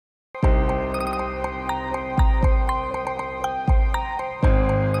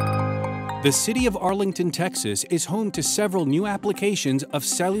The city of Arlington, Texas is home to several new applications of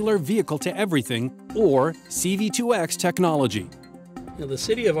cellular vehicle-to-everything, or C-V2X technology. The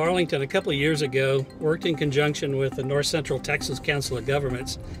city of Arlington a couple of years ago worked in conjunction with the North Central Texas Council of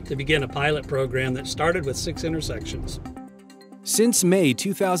Governments to begin a pilot program that started with 6 intersections. Since May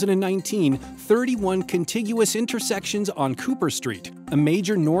 2019, 31 contiguous intersections on Cooper Street, a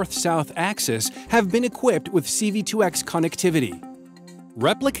major north-south axis, have been equipped with C-V2X connectivity.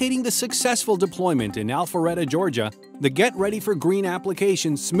 Replicating the successful deployment in Alpharetta, Georgia, the Get Ready for Green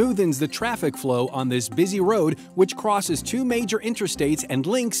application smoothens the traffic flow on this busy road, which crosses 2 major interstates and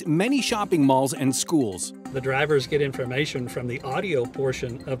links many shopping malls and schools. The drivers get information from the audio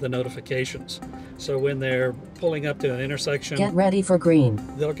portion of the notifications. So when they're pulling up to an intersection, Get ready for green,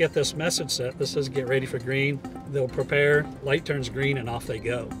 they'll get this message set that says get ready for green. They'll prepare, light turns green, and off they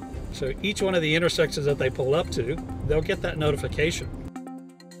go. So each one of the intersections that they pull up to, they'll get that notification.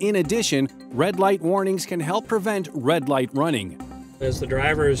 In addition, red light warnings can help prevent red light running. As the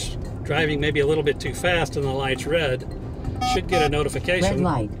driver's driving maybe a little bit too fast and the light's red, should get a notification. red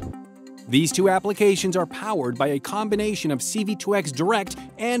light. These 2 applications are powered by a combination of C-V2X direct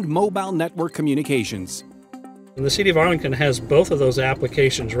and mobile network communications. And the city of Arlington has both of those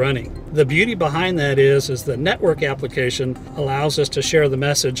applications running. The beauty behind that is the network application allows us to share the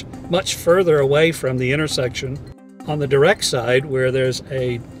message much further away from the intersection. On the direct side, where there's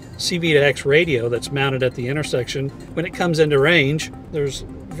a C-V2X radio that's mounted at the intersection, when it comes into range, there's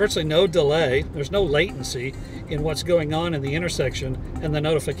virtually no delay, there's no latency in what's going on in the intersection and the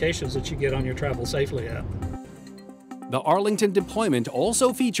notifications that you get on your TravelSafely app. The Arlington deployment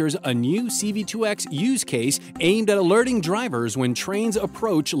also features a new C-V2X use case aimed at alerting drivers when trains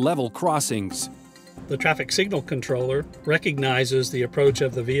approach level crossings. The traffic signal controller recognizes the approach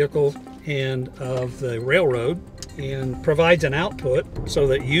of the vehicle and of the railroad and provides an output so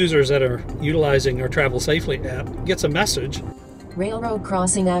that users that are utilizing our TravelSafely app gets a message. Railroad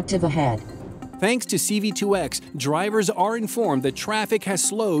crossing active ahead. Thanks to C-V2X, drivers are informed that traffic has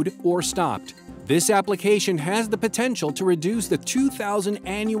slowed or stopped. This application has the potential to reduce the 2,000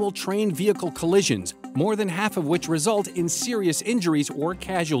 annual train vehicle collisions, more than half of which result in serious injuries or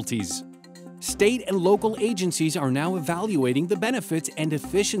casualties. State and local agencies are now evaluating the benefits and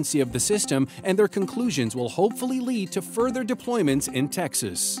efficiency of the system, and their conclusions will hopefully lead to further deployments in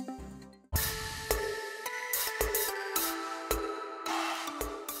Texas.